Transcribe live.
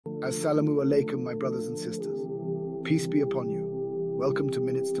Assalamu alaikum, my brothers and sisters. Peace be upon you. Welcome to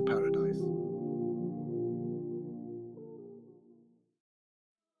Minutes to Paradise.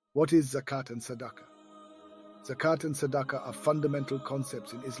 What is Zakat and Sadaqah? Zakat and Sadaqah are fundamental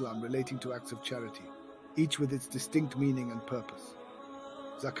concepts in Islam relating to acts of charity, each with its distinct meaning and purpose.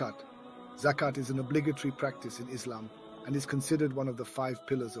 Zakat is an obligatory practice in Islam and is considered one of the 5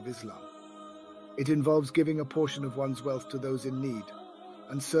 pillars of Islam. It involves giving a portion of one's wealth to those in need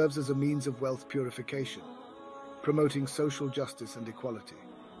and serves as a means of wealth purification, promoting social justice and equality.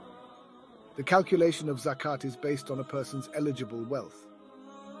 The calculation of zakat is based on a person's eligible wealth,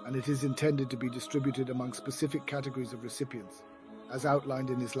 and it is intended to be distributed among specific categories of recipients, as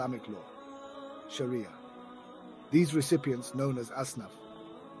outlined in Islamic law, Sharia. These recipients, known as asnaf,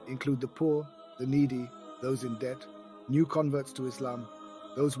 include the poor, the needy, those in debt, new converts to Islam,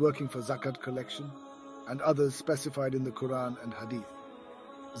 those working for zakat collection, and others specified in the Quran and Hadith.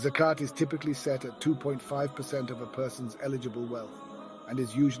 Zakat is typically set at 2.5% of a person's eligible wealth and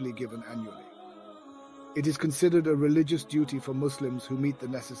is usually given annually. It is considered a religious duty for Muslims who meet the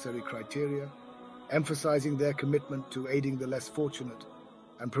necessary criteria, emphasizing their commitment to aiding the less fortunate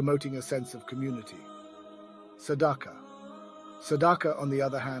and promoting a sense of community. Sadaqah. Sadaqah, on the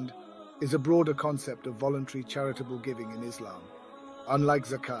other hand, is a broader concept of voluntary charitable giving in Islam, unlike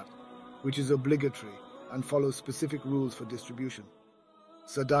zakat, which is obligatory and follows specific rules for distribution.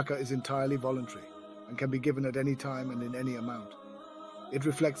 Sadaqah is entirely voluntary and can be given at any time and in any amount. It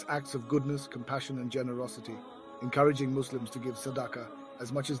reflects acts of goodness, compassion and generosity, encouraging Muslims to give sadaqah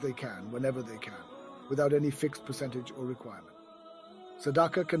as much as they can, whenever they can, without any fixed percentage or requirement.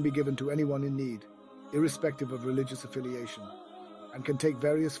 Sadaqah can be given to anyone in need, irrespective of religious affiliation, and can take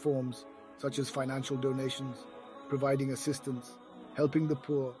various forms such as financial donations, providing assistance, helping the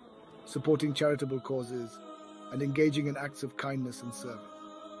poor, supporting charitable causes, and engaging in acts of kindness and service.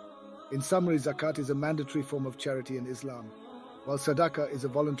 In summary, zakat is a mandatory form of charity in Islam, while sadaqah is a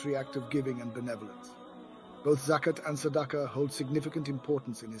voluntary act of giving and benevolence. Both zakat and sadaqah hold significant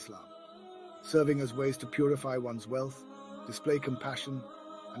importance in Islam, serving as ways to purify one's wealth, display compassion,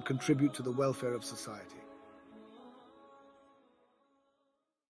 and contribute to the welfare of society.